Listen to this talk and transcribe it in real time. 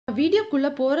வீடியோக்குள்ள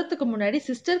போறதுக்கு முன்னாடி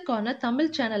சிஸ்டர் கார்னர்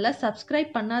தமிழ் சேனலை சப்ஸ்கிரைப்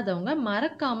பண்ணாதவங்க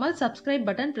மறக்காம சப்ஸ்கிரைப்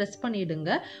பட்டன் பிரஸ் பண்ணிடுங்க.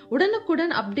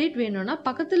 உடனுக்குடன் அப்டேட் வேணும்னா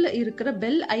பக்கத்துல இருக்கிற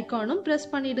பெல் ஐகானும் பிரஸ்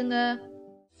பண்ணிடுங்க.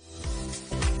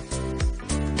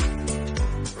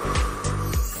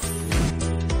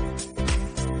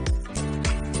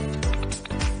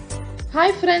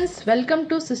 Hi friends, welcome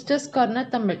to sisters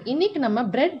corner Tamil. இன்னைக்கு நம்ம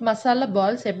பிரெட் மசாலா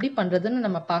பால்ஸ் எப்படி பண்றதுன்னு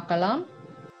நம்ம பார்க்கலாம்.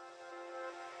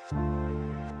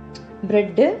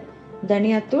 பிரெட்டு,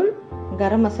 தனியாத்தூள்,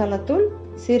 கரம் மசாலா தூள்,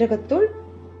 சீரகத்தூள்,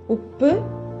 உப்பு,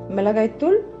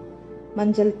 மிளகாய்த்தூள்,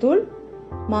 மஞ்சள் தூள்,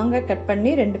 மாங்காய் கட்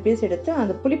பண்ணி 2 பீஸ் எடுத்து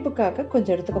அந்த புளிப்புக்காக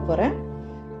கொஞ்சம் எடுத்துக்க போகிறேன்,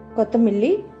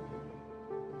 கொத்தமல்லி,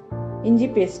 இஞ்சி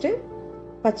பேஸ்ட்டு,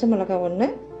 பச்சை மிளகாய் 1,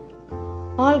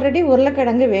 ஆல்ரெடி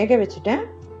உருளைக்கிழங்கு வேக வச்சுட்டேன்,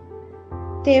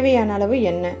 தேவையான அளவு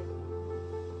எண்ணெய்.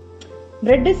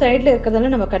 பிரெட்டு சைடில்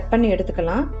இருக்கிறதெல்லாம் நம்ம கட் பண்ணி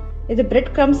எடுத்துக்கலாம். இது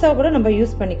பிரெட் க்ரம்ஸாக கூட நம்ம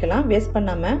யூஸ் பண்ணிக்கலாம் வேஸ்ட்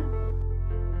பண்ணாமல்.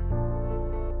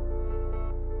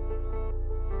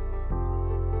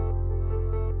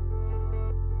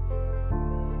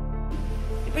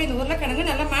 இப்போ இந்த உருளைக்கிழங்கு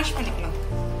நல்லா மேஷ் பண்ணிக்கலாம்.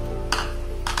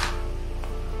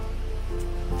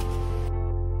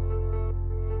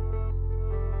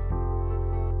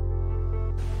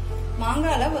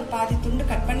 மாங்காயில ஒரு பாதி துண்டு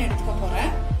கட் பண்ணி எடுத்துக்க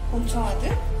போறேன். கொஞ்சம் அது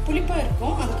புளிப்பா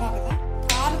இருக்கும், அதுக்காக தான்.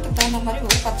 காரத்துக்கு தகுந்த மாதிரி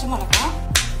ஒரு பச்சை மிளகாய்,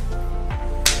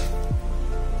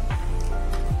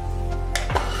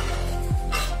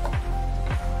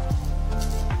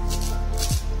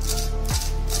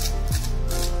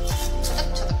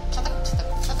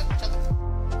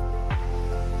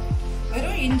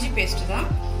 வெறும் இஞ்சி பேஸ்ட் தான்.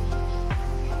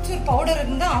 அம்ச்சூர் பவுடர்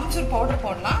இருந்தா அம்ச்சூர் பவுடர்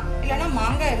போடலாம், இல்லைன்னா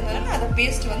மாங்காய் இருந்தாலும் அதை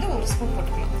பேஸ்ட் வந்து 1 ஸ்பூன்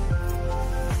போட்டுக்கலாம்.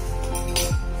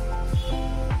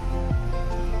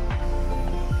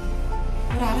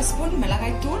 ஒரு 1/2 ஸ்பூன்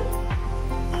மிளகாய் தூள்,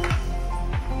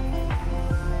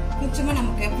 கொஞ்சமா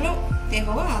நமக்கு எவ்வளவு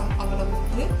தேவையோ அவ்வளவு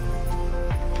உப்பு,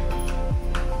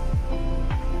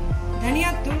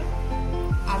 தனியாத்தூள்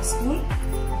 1/2 ஸ்பூன்,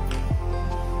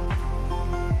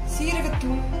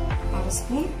 சீரகத்தூள் 1/2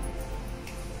 ஸ்பூன்,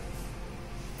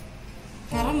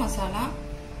 கரம் மசாலா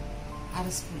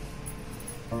 1/2 ஸ்பூன்.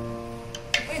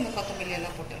 இப்போ இந்த கொத்தமல்லி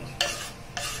எல்லாம் போட்டுருங்க.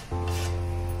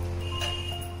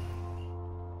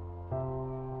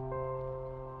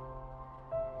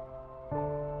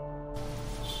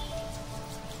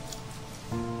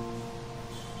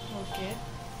 ஓகே,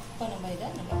 இப்போ நம்ம இதை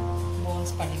நல்லா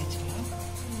பால்ஸ் பண்ணி வச்சுக்கலாம்.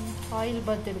 ஆயில்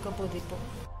பாத் எடுக்க போகுது இப்போ.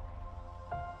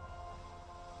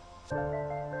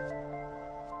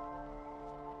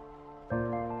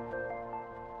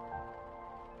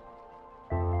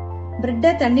 பிரெட்டை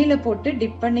தண்ணியில் போட்டு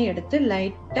டிப் பண்ணி எடுத்து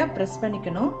லைட்டாக ப்ரெஸ்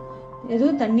பண்ணிக்கணும்.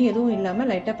 எதுவும் தண்ணி எதுவும் இல்லாமல்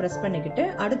லைட்டாக ப்ரெஸ் பண்ணிக்கிட்டு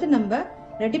அடுத்து நம்ம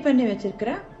ரெடி பண்ணி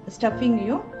வச்சிருக்கிற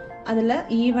ஸ்டஃபிங்கையும் அதில்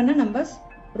ஈவனாக நம்ம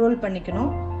ரோல்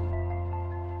பண்ணிக்கணும்.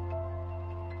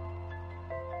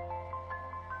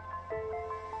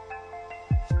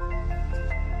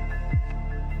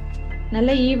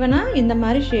 நல்லா ஈவனாக இந்த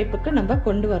மாதிரி ஷேப்புக்கு நம்ம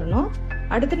கொண்டு வரணும்.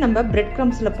 அடுத்து நம்ம பிரெட்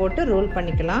க்ரம்ஸில் போட்டு ரோல்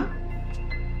பண்ணிக்கலாம்.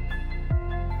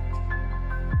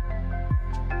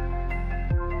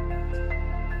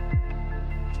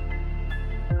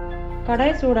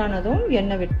 கடாய் சூடானதும்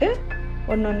எண்ணெய் விட்டு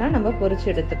ஒன்னொன்னா நம்ம பொரிச்சு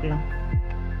எடுத்துக்கலாம்.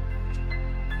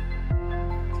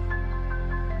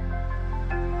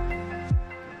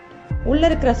 உள்ள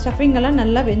இருக்கிற ஸ்டஃபிங் எல்லாம்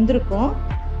நல்லா வெந்திருக்கும்.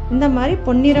 இந்த மாதிரி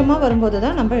பொன்னிறமா வரும்போது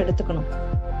தான் நம்ம எடுத்துக்கணும்.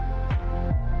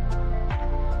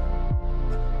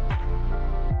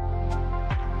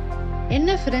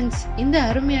 என்ன ஃப்ரெண்ட்ஸ், இந்த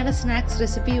அருமையான ஸ்நாக்ஸ்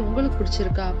ரெசிபி உங்களுக்கு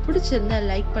பிடிச்சிருக்கா? பிடிச்சிருந்தா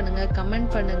லைக் பண்ணுங்க, கமெண்ட்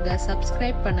பண்ணுங்க,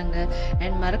 சப்ஸ்கிரைப் பண்ணுங்க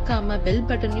அண்ட் மறக்காம பெல்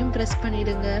பட்டனையும் பிரஸ்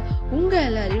பண்ணிடுங்க. உங்க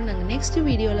எல்லாரையும் நாங்க நெக்ஸ்ட்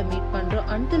வீடியோல மீட் பண்றோம்.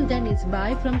 until then it's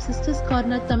bye from Sisters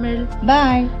Corner Tamil.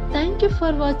 Bye. Thank you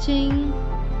for watching.